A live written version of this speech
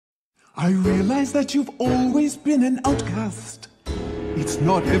I realize that you've always been an outcast. It's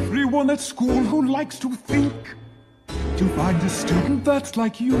not everyone at school who likes to think. To find a student that's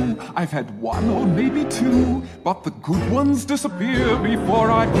like you, I've had one or maybe two, but the good ones disappear before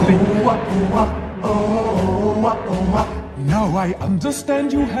I blink. Now I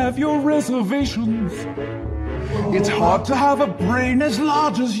understand you have your reservations. It's hard to have a brain as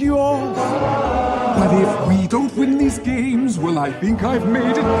large as yours. But if we don't win these games, well, I think I've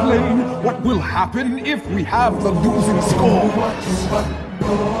made it plain what will happen if we have the losing score.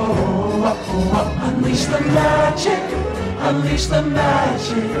 Unleash the magic, unleash the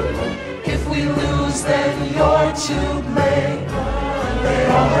magic. If we lose, then you're to blame. They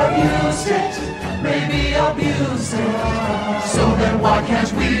all have used it, maybe abused it. So then why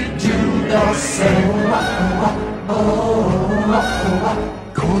can't we do the same?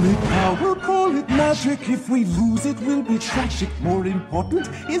 Call it power, call it magic. If we lose it, will be tragic. More important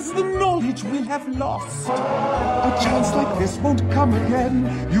is the knowledge we'll have lost. A chance like this won't come again.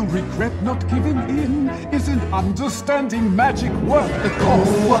 You'll regret not giving in. Isn't understanding magic worth the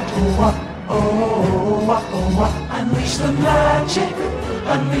cost? Unleash the magic,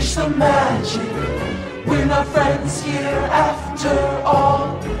 unleash the magic. We're not friends here after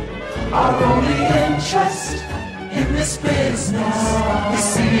all. Our only interest in this business is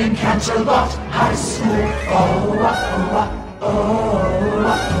seeing Canterlot High School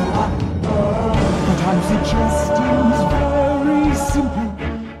What I'm suggesting is very simple,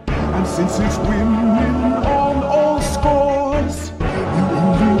 and since it's win-win on all scores, you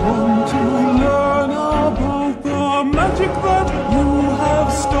only want to learn about the magic that you have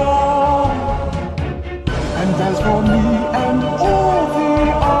stored. And as for me and all the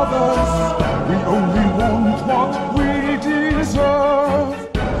others, we only want what we deserve.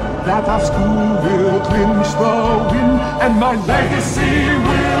 That our school will clinch the win, and my legacy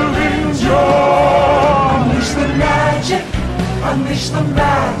will endure. Unleash the magic, unleash the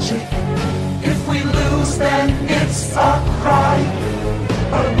magic. If we lose, then it's a crime.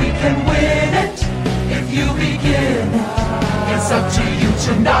 But we can win it if you begin it. It's up to you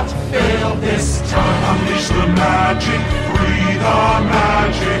to not fail this time. Unleash the magic, free the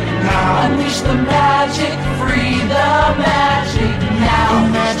magic now. Unleash the magic, free the magic now.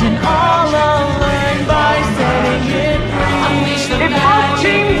 Imagine all alone by setting it free. Unleash the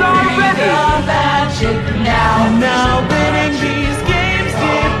magic.